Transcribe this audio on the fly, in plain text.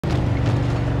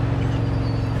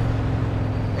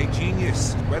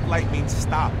genius. Red light means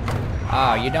stop.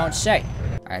 Oh, you don't say.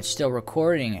 Alright, still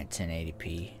recording at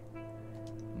 1080p.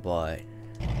 But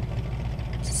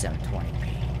it's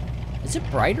 720p. Is it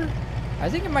brighter? I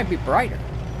think it might be brighter.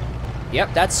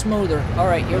 Yep, that's smoother.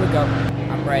 Alright, here we go.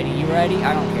 I'm ready. You ready?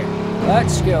 I don't care.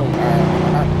 Let's go.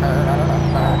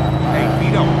 Hey,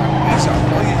 Vito. Lisa,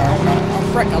 where you going? Oh,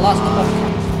 frick, I lost the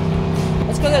button.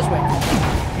 Let's go this way.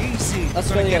 Easy. Let's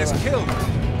Gonna go get the us other way. killed.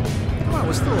 Come on,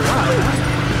 we're still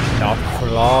alive. Not for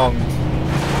long.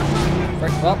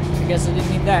 Frick, well, I guess I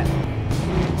didn't need that.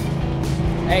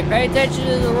 Hey, pay attention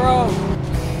to the road.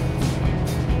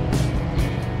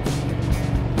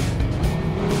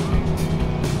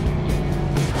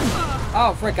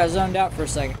 Oh, frick, I zoned out for a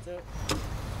second.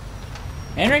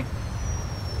 Henry?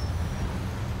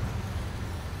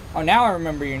 Oh, now I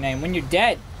remember your name. When you're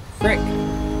dead. Frick.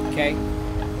 Okay.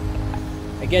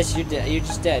 I guess you're dead. You're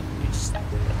just dead. You're just...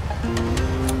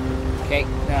 Okay,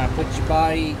 now put your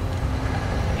body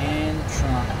in the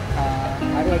trunk.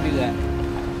 How do I do that?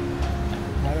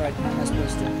 How am I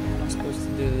supposed to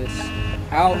do this?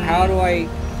 How do I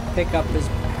pick up this?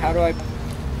 How do I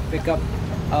pick up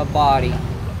a body?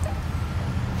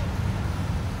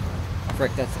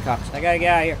 Frick, that's the cops. I gotta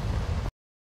get out of here.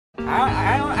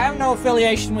 I have no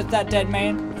affiliation with that dead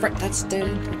man. Frick, that's dead.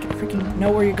 I can freaking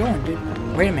know where you're going, dude.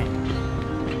 Wait a minute.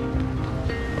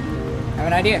 I have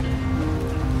an idea.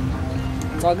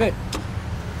 It's all good.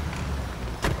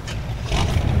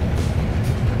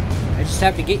 I just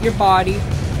have to get your body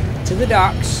to the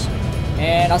docks,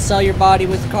 and I'll sell your body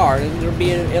with the car. It'll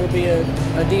be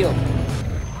a deal.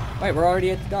 Wait, we're already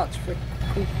at the docks. Frick,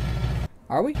 cool.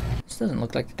 Are we? This doesn't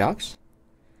look like the docks.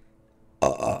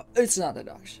 It's not the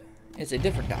docks. It's a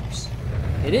different docks.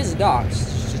 It is a docks.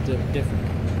 It's just a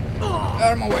different docks.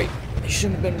 Out of my way. I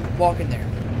shouldn't have been walking there.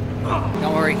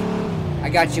 Don't worry. I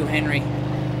got you, Henry.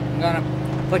 I'm gonna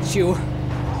put you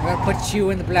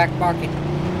in the black market.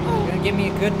 You're gonna give me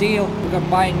a good deal. We're gonna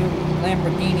buy a new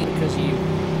Lamborghini because of you.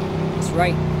 That's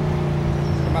right.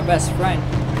 You're my best friend.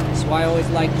 That's why I always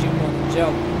liked you more than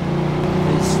Joe.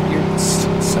 Because you're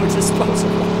so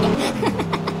disposable.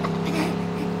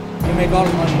 You make all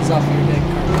the money off your dead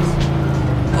carcass.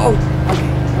 Oh, okay.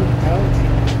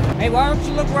 Hey, why don't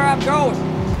you look where I'm going?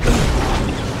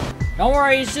 Don't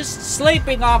worry, he's just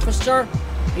sleeping, officer.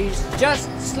 He's just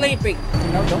sleeping.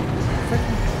 No, don't.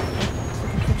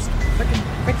 Frickin'.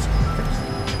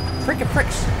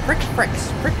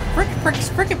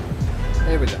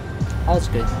 There we go. All's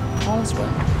good. All's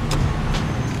well.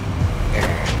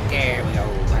 There we go.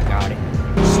 I got it.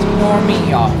 Just ignore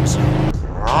me, officer.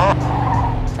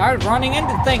 Tired of running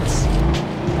into things.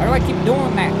 Why do I keep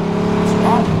doing that? What's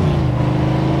wrong with me?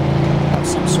 I have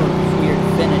some sort of weird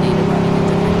affinity to running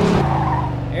into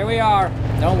things. Here we are.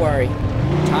 Don't worry.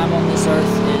 Time on this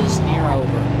earth is near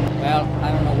over. Well,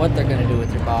 I don't know what they're gonna do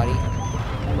with your body,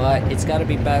 but it's gotta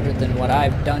be better than what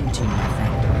I've done to you, my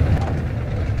friend.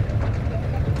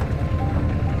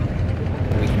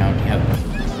 We can only hope.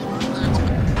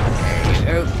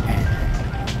 There you go.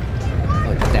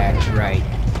 Put that right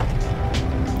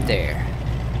there.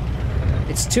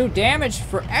 It's too damaged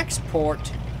for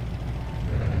export.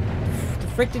 The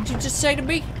frick did you just say to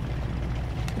me?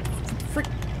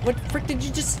 What the frick did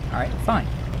you just... Alright, fine.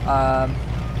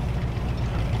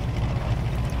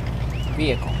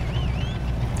 Vehicle.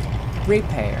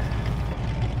 Repair.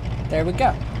 There we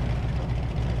go.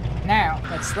 Now,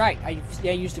 that's right. I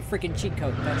used a freaking cheat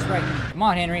code. That's right. Come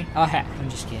on, Henry. Oh, I'm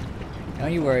just kidding.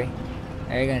 Don't you worry.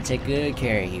 They're gonna take good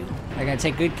care of you. They're gonna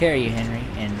take good care of you, Henry,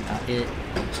 in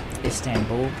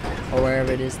Istanbul, or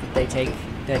wherever it is that they take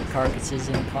dead carcasses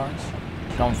in cars.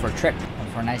 Going for a trip, going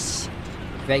for a nice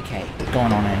vacay,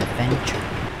 going on an adventure.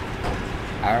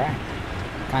 Alright.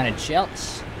 Kind of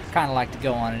chills. Kind of like to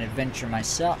go on an adventure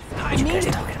myself. What you guys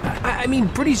talking about? I mean,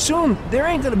 pretty soon, there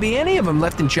ain't gonna be any of them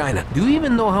left in China. Do you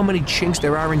even know how many chinks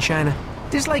there are in China?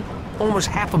 There's like almost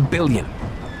 500 million.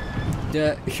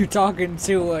 You're talking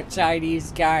to a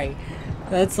Chinese guy.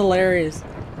 That's hilarious.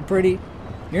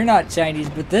 You're not Chinese,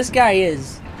 but this guy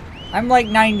is. I'm like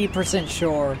 90%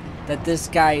 sure that this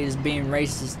guy is being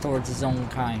racist towards his own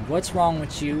kind. What's wrong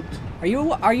with you? Are you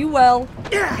well?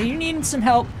 Are you needing some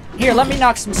help? Here, let me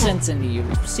knock some sense into you.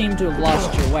 You seem to have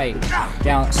lost your way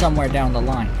somewhere down the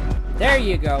line. There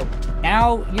you go.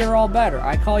 Now you're all better.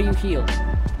 I call you healed.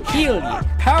 Heal you.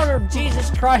 Power of Jesus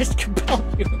Christ compel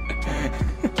you.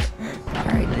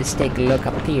 Alright, let's take a look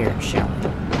up here, shall we?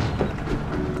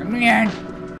 Come in.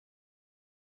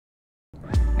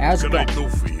 How's it What going? can I do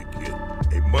for you, kid?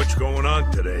 Ain't much going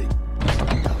on today.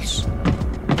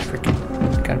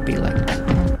 Freaking gotta be like that.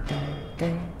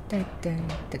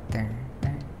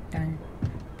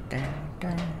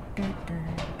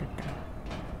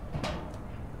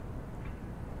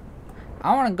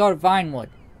 I want to go to Vinewood.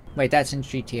 Wait, that's in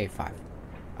GTA 5.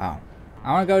 Oh.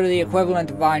 I want to go to the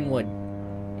equivalent of Vinewood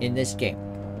in this game.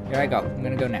 Here I go. I'm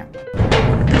gonna go now.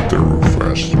 Get there real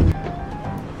fast.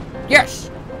 Yes!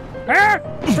 Ah!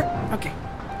 Okay.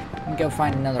 Let me go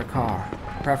find another car.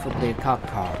 Preferably a cop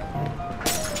car.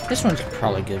 This one's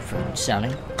probably good for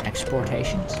selling.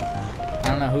 Exportations. I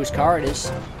don't know whose car it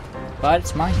is. But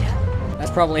it's mine now.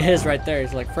 That's probably his right there.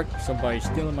 He's like, frick, somebody's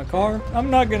stealing my car. I'm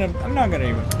not gonna even.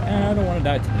 I don't want to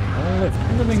die today. I want to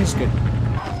live. Living is good.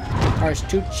 Car's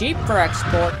too cheap for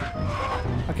export.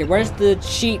 Okay, where's the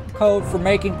cheat code for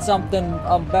making something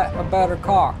a better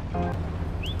car? I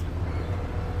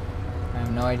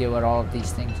have no idea what all of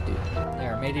these things do.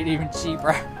 There, made it even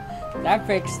cheaper. That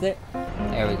fixed it.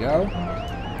 There we go.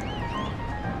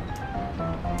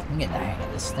 I'm getting the hang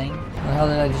of this thing. What the hell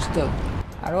did I just do?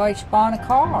 How do I spawn a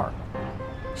car?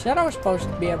 Said I was supposed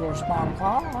to be able to spawn a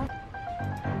car.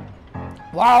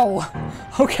 Wow!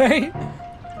 Okay!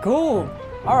 Cool!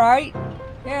 Alright!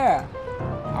 Yeah!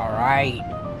 Alright!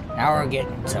 Now we're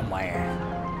getting somewhere.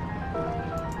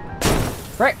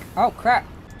 Frick! Oh crap!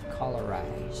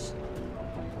 Colorize.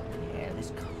 Yeah,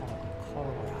 let's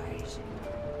colorize.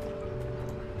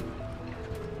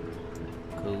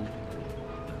 Cool.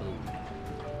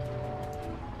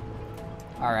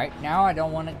 Alright, now I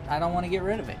don't wanna get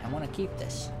rid of it. I wanna keep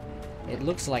this. It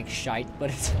looks like shite, but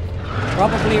it's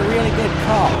probably a really good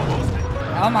car.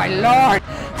 Oh my lord!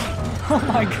 Oh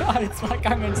my god, it's like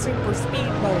I'm in super speed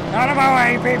mode. Out of my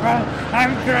way, people!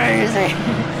 I'm crazy!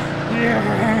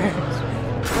 Yes!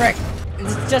 Frick!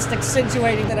 It's just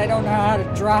accentuating that I don't know how to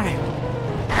drive.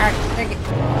 Take it.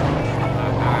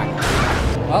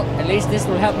 Well, at least this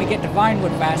will help me get to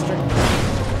Vinewood faster.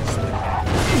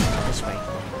 This way.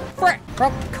 Frick!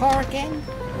 Broke the car again?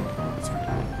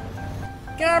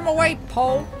 Get out of my way,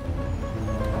 pole!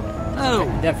 Oh,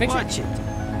 did I fix watch it? it. Did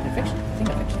I fix it? I think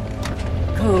I fixed it.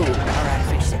 Cool. Alright, I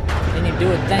fixed it. Didn't even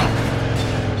do a thing.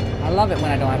 I love it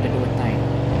when I don't have to do a thing.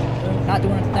 Not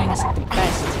doing a thing is the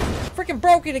best. Freaking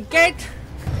broke it again!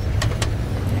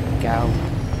 There we go.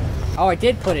 Oh, I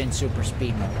did put it in super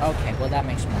speed mode. Okay, well that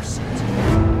makes more sense.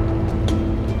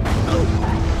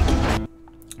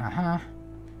 Uh-huh.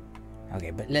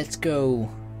 Okay, but let's go.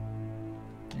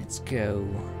 Let's go.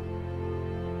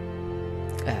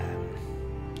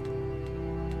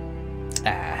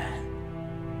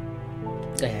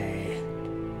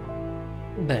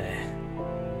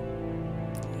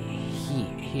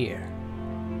 Here.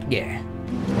 Yeah.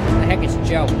 The heck is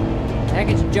Joe? The heck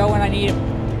is Joe when I need him?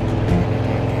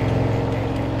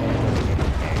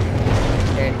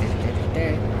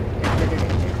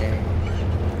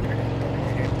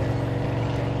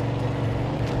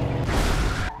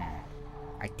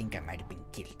 I think I might have been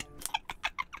killed.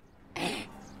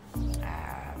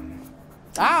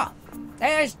 Ah!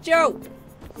 There's Joe!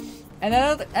 And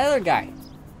that other guy.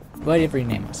 Whatever your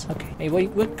name was. Okay. Hey,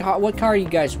 what car do you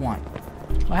guys want?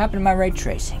 What happened to my ray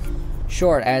tracing?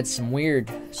 Sure, it adds some weird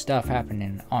stuff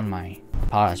happening on my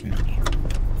pause menu.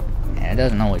 And it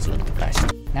doesn't always look the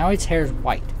best. Now its hair's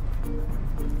white.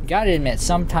 Gotta admit,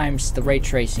 sometimes the ray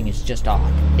tracing is just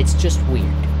odd. It's just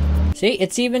weird. See,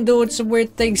 it's even doing some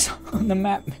weird things on the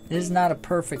map. This is not a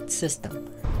perfect system.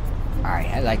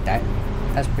 Alright, I like that.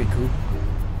 That's pretty cool.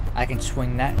 I can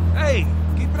swing that. Hey,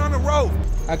 keep it on the road.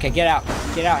 Okay, get out.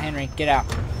 Get out, Henry. Get out.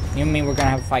 You and me, we're gonna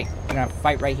have a fight. We're gonna have a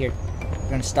fight right here. We're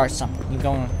gonna start something. I'm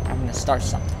gonna start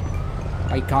something.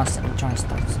 Why are you constantly trying to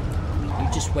start something? You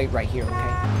just wait right here,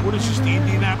 okay? What is this, the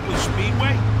Indianapolis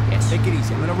Speedway? Yes. Take it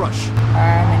easy. I'm in a rush.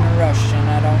 I'm in a rush and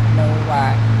I don't know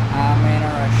why. I'm in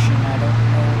a rush and I don't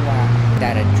know why.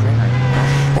 That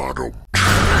adrenaline. Bottle.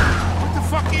 What the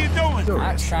fuck are you doing?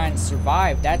 I'm trying to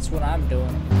survive. That's what I'm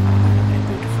doing.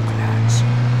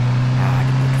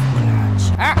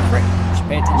 Ah, frick. Just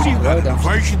pay What do attention you to the got, road, an though.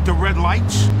 aversion to red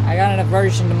lights? I got an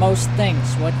aversion to most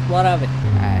things. What of it?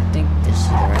 I think this is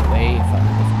the right way.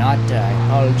 If not, I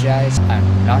apologize. I'm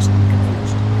lost and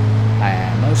confused.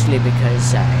 Mostly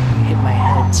because I hit my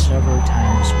head several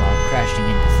times while crashing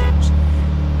into things.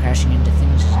 Crashing into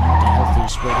things is not the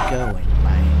healthiest way to go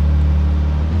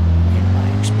in my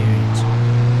experience.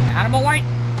 Animal light!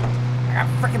 I got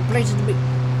freaking places to be.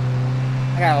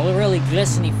 I got a really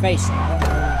glistening face. I don't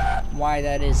know why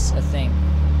that is a thing.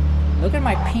 Look at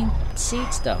my pink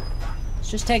seats, though.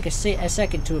 Let's just take a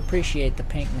second to appreciate the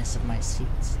pinkness of my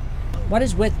seats. What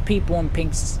is with people in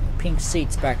pink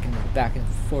seats back in the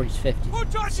 40s, 50s? Who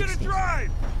taught you to 60s? drive?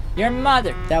 Your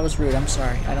mother! That was rude, I'm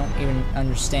sorry. I don't even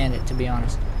understand it, to be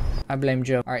honest. I blame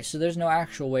Joe. Alright, so there's no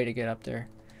actual way to get up there.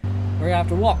 We're gonna have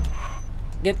to walk.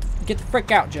 Get the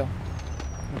frick out, Joe.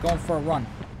 I'm going for a run.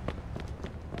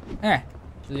 There.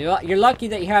 You're lucky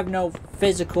that you have no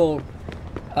physical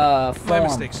My form,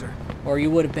 mistake, sir. or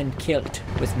you would have been killed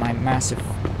with my massive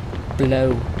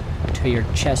blow to your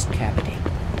chest cavity.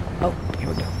 Oh, here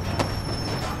we go.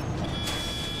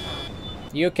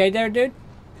 You okay there, dude?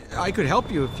 I could help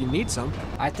you if you need some.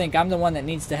 I think I'm the one that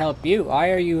needs to help you.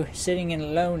 Why are you sitting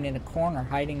alone in a corner,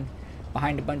 hiding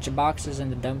behind a bunch of boxes in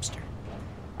the dumpster?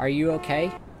 Are you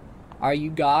okay? Are you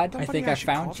God? I think I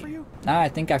found you. Nah, I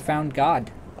think I found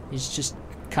God. He's just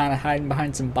kind of hiding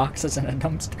behind some boxes in a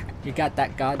dumpster. You got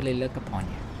that godly look upon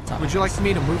you. Would you like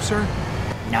me to move, sir?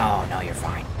 No, you're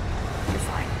fine. You're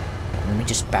fine. Let me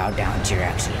just bow down to your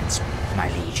excellence,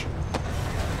 my liege.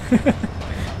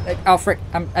 Oh, frick.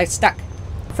 I'm stuck.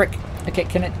 Frick. Okay,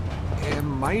 can it...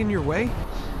 Am I in your way?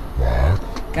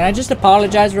 Can I just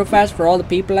apologize real fast for all the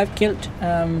people I've killed?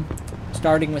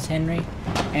 Starting with Henry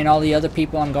and all the other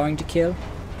people I'm going to kill.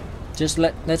 Just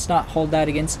let's not hold that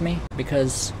against me,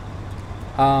 because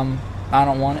I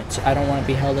don't want it to, I don't want it to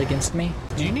be held against me.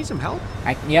 Do you need some help?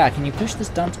 Yeah, can you push this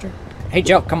dumpster? Hey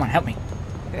Joe, come on, help me.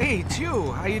 Hey, it's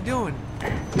you. How you doing?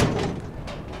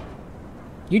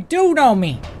 You do know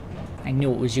me. I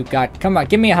knew it was you, God. Come on,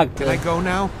 give me a hug. Can I go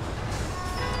now?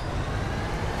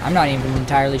 I'm not even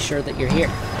entirely sure that you're here.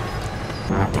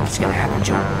 I don't think it's gonna happen,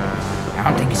 Joe. I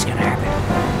don't think it's gonna happen.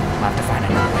 I'll have to find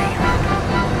another way out.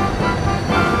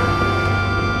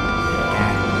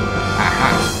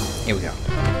 Aha! Here we go.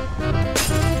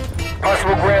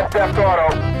 Possible grand theft auto.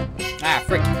 Ah,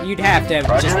 frick. You'd have to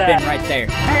have just been right there.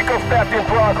 Vehicle theft in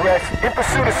progress. In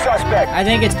pursuit of suspect. I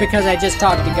think it's because I just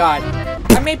talked to God.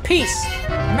 I made peace.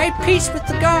 I made peace with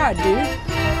the God, dude.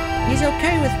 He's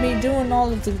okay with me doing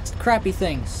all of the crappy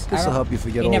things. This'll help you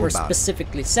forget He all never about it.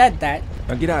 specifically said that.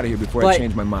 Now get out of here before I But-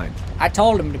 change my mind. I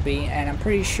told him to be, and I'm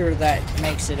pretty sure that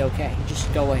makes it okay.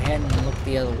 Just go ahead and look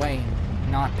the other way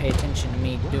and not pay attention to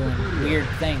me doing weird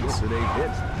things. Yesterday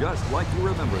hits just like you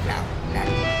remember them.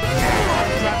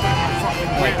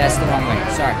 Wait, that's the wrong way.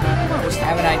 Sorry. I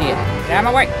have an idea. Get out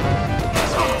of my way.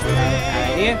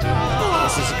 An idea?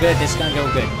 This is good. This is gonna go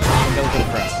good. This is gonna go good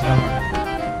for us. Alright.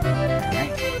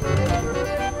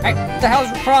 Hey, what the hell's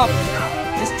your problem?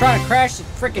 Just trying to crash the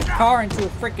freaking car into a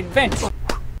freaking vent.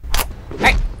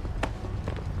 Hey!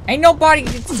 Ain't nobody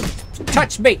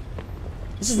touch me.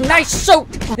 This is a nice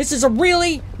suit. This is a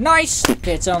really nice...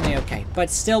 Okay, it's only okay. But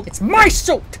still, it's my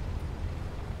suit.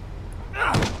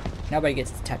 Nobody gets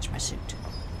to touch my suit.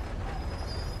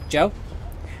 Joe,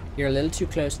 you're a little too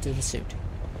close to the suit.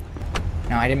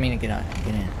 No, I didn't mean to get in.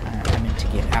 I meant to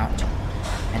get out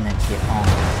and then get on.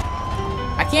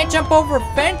 I can't jump over a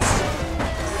fence?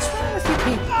 What's wrong with you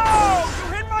people? Oh,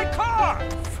 you hit my car!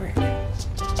 Frick.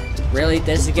 Really?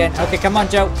 This again? Okay, come on,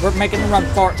 Joe. We're making a run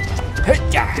for it.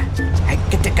 Yeah.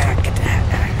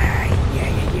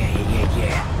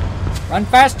 Run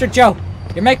faster, Joe.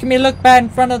 You're making me look bad in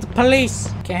front of the police.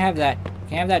 Can't have that.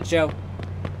 Can't have that, Joe.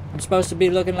 I'm supposed to be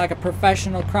looking like a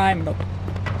professional criminal.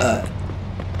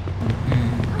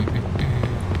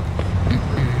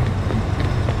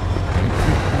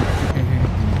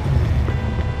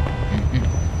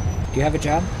 Do you have a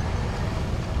job?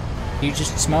 You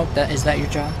just smoke? Is that your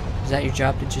job? Is that your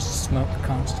job to just smoke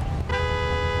constantly?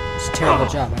 It's a terrible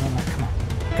job. I don't know. Come on.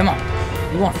 Come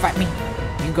on. You want to fight me?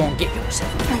 You go and get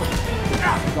yourself. You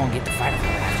go and get the fight over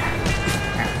that time.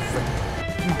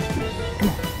 Come on. Come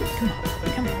on. Come on.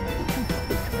 Come on.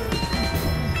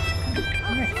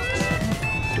 Come on.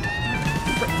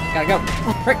 Frick. Gotta go.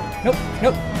 Frick. Nope.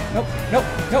 Nope. Nope. Nope.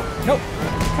 Nope. Nope.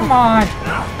 Come on.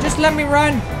 Just let me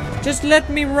run. Just let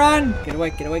me run. Get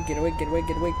away. Get away. Get away. Get away.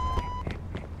 Get away.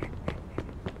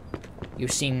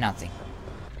 You've seen nothing.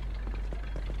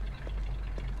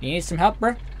 You need some help,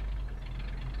 bro?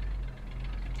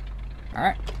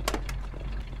 Alright.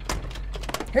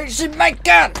 Here's my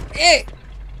gun! Eh!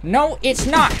 No, it's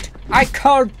not! I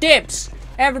call dibs!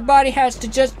 Everybody has to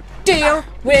just deal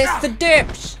with the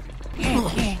dibs!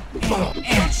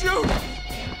 Don't shoot!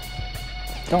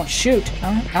 Don't shoot?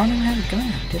 I don't even have a gun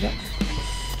out, did I?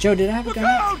 Joe, did I have a gun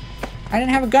out? I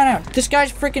didn't have a gun out. This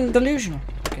guy's freaking delusional.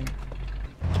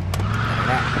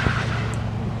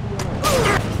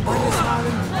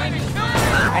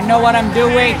 I know what I'm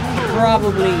doing.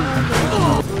 Probably.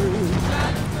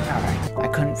 Alright. I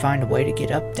couldn't find a way to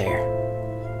get up there.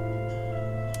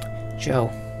 Joe.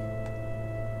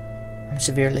 I'm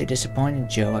severely disappointed,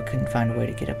 Joe. I couldn't find a way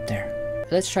to get up there.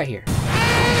 Let's try here.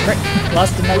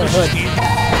 Lost another hood.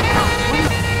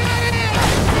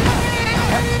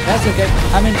 That's okay.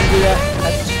 I'm in to do that.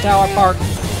 That's just how I park.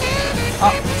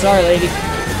 Oh, sorry, lady. I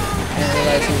didn't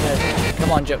realize who that.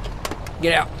 Come on, Joe.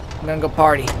 Get out. I'm gonna go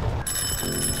party.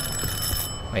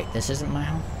 Wait, this isn't my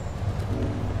home?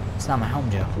 It's not my home,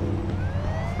 Joe.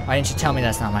 Why didn't you tell me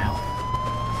that's not my home?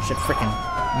 Should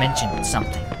frickin' mention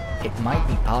something. It might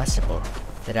be possible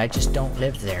that I just don't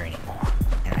live there anymore,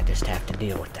 and I just have to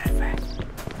deal with that fact.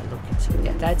 But look and see,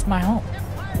 that's my home.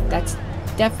 That's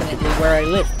definitely where I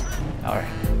live. Alright.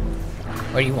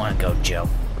 Where do you want to go, Joe?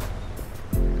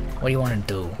 What do you want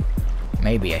to do?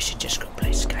 Maybe I should just go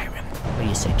play Skyrim. What do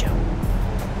you say, Joe?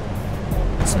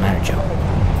 What's the matter, Joe?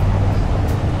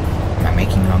 Am I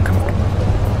making you uncomfortable?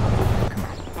 Come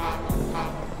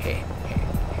on. Hey.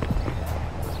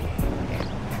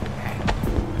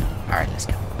 Alright, let's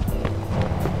go.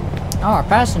 Oh, our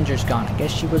passenger's gone. I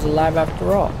guess she was alive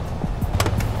after all.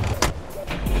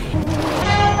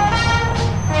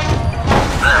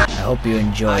 I hope you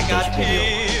enjoyed this video.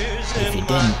 If you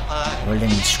didn't, well then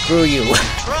screw you.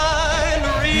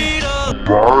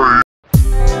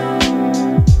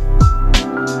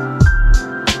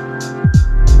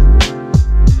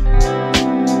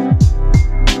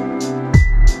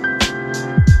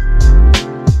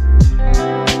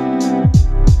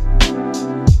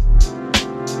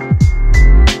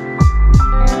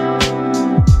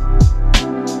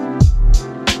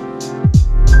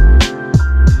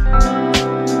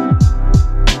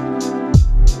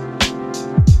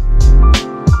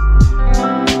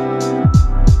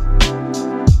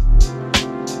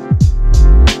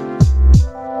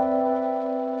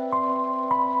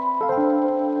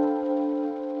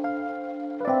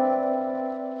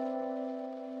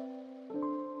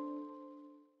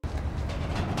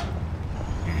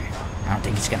 I don't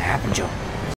think it's gonna happen, Joe.